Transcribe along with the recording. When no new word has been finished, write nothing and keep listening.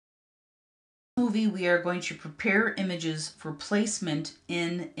movie, we are going to prepare images for placement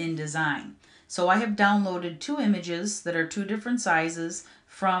in InDesign. So I have downloaded 2 images that are 2 different sizes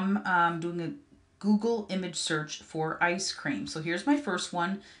from doing a Google image search for ice cream. So here's my first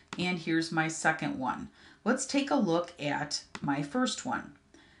one and here's my second one. Let's take a look at my first one.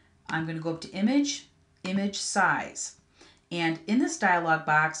 I'm going to go up to Image, Image Size. And in this dialog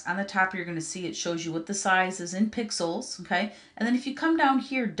box, on the top, you're going to see it shows you what the size is in pixels, okay? And then if you come down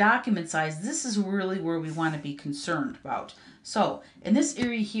here, document size, this is really where we want to be concerned about. So in this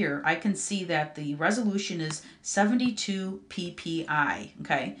area here, I can see that the resolution is 72 ppi,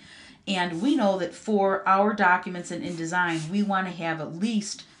 okay? And we know that for our documents in InDesign, we want to have at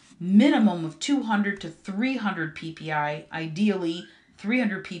least minimum of 200 to 300 ppi. Ideally,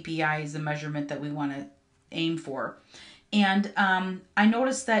 300 ppi is the measurement that we want to aim for. And I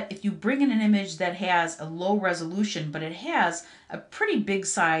noticed that if you bring in an image that has a low resolution, but it has a pretty big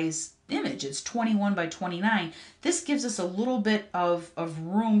size image, it's 21 by 29, this gives us a little bit of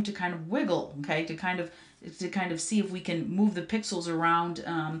room to kind of wiggle, okay, to kind of see if we can move the pixels around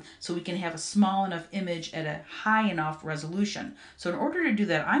so we can have a small enough image at a high enough resolution. So in order to do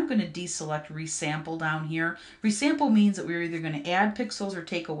that, I'm going to deselect resample down here. Resample means that we're either going to add pixels or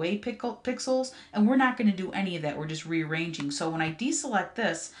take away pixels, and we're not going to do any of that. We're just rearranging. So when I deselect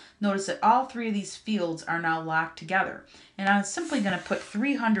this, notice that all 3 of these fields are now locked together. And I'm simply going to put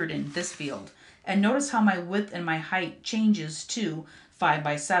 300 in this field. And notice how my width and my height changes to 5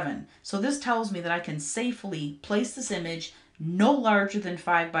 by 7. So this tells me that I can safely place this image no larger than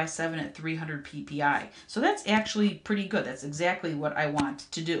 5 by 7 at 300 ppi. So that's actually pretty good. That's exactly what I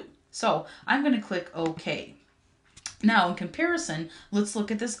want to do. So I'm going to click OK. Now in comparison, let's look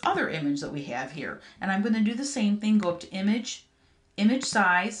at this other image that we have here. And I'm going to do the same thing, go up to Image, Image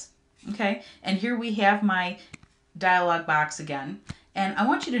Size, okay? And here we have my dialog box again. And I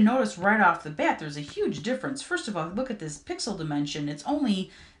want you to notice right off the bat, there's a huge difference. First of all, look at this pixel dimension. It's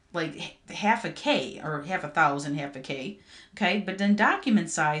only like half a K, or half a thousand, half a K. Okay, but then document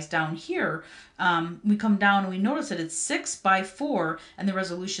size down here, we come down and we notice that it's 6 by 4 and the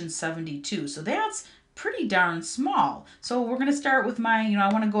resolution 72. So that's pretty darn small. So we're going to start with my,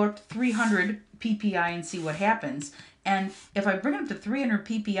 I want to go up to 300 ppi and see what happens. And if I bring it up to 300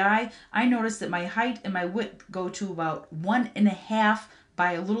 ppi, I notice that my height and my width go to about 1.5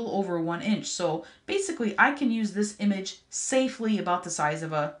 by a little over 1 inch. So basically, I can use this image safely about the size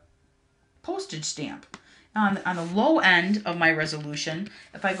of a postage stamp. Now, on the low end of my resolution,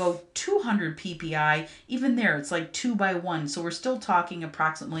 if I go 200 ppi, even there, it's like 2 by 1. So we're still talking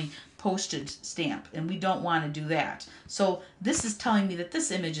approximately postage stamp, and we don't want to do that. So this is telling me that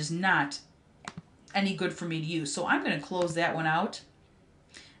this image is not any good for me to use. So I'm going to close that one out.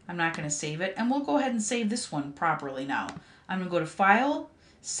 I'm not going to save it. And we'll go ahead and save this one properly now. I'm going to go to File,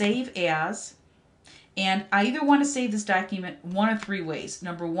 Save As. And I either want to save this document one of 3 ways.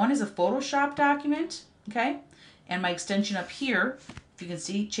 Number 1 is a Photoshop document. Okay. And my extension up here, if you can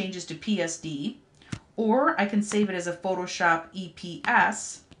see, changes to PSD. Or I can save it as a Photoshop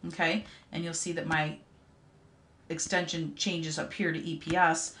EPS. Okay. And you'll see that my extension changes up here to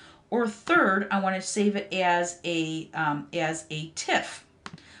EPS. Or third, I want to save it as a TIFF,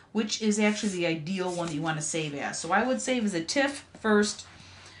 which is actually the ideal one that you want to save as. So I would save as a TIFF first,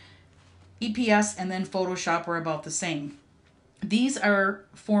 EPS, and then Photoshop are about the same. These are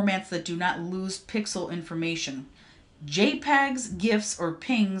formats that do not lose pixel information. JPEGs, GIFs, or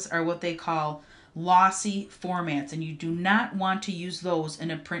PNGs are what they call lossy formats, and you do not want to use those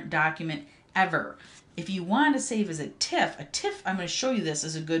in a print document ever. If you want to save as a TIFF, I'm going to show you this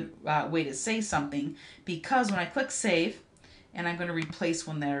as a good way to say something, because when I click Save, and I'm going to replace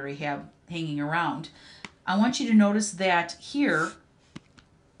one that I already have hanging around, I want you to notice that here,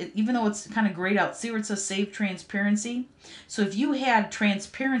 even though it's kind of grayed out, see where it says Save Transparency? So if you had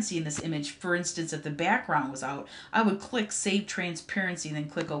transparency in this image, for instance, if the background was out, I would click Save Transparency and then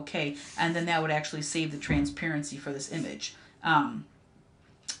click OK, and then that would actually save the transparency for this image. And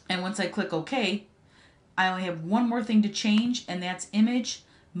once I click OK, I only have one more thing to change, and that's image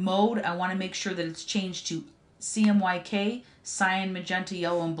mode. I want to make sure that it's changed to CMYK, cyan, magenta,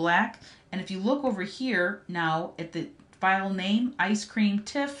 yellow, and black. And if you look over here now at the file name, Ice Cream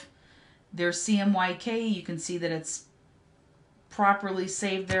TIFF, there's CMYK. You can see that it's properly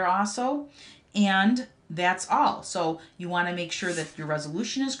saved there also. And that's all. So you want to make sure that your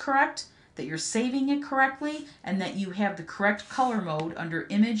resolution is correct, that you're saving it correctly, and that you have the correct color mode under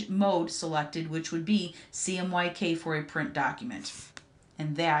image mode selected, which would be CMYK for a print document.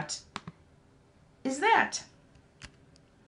 And that is that.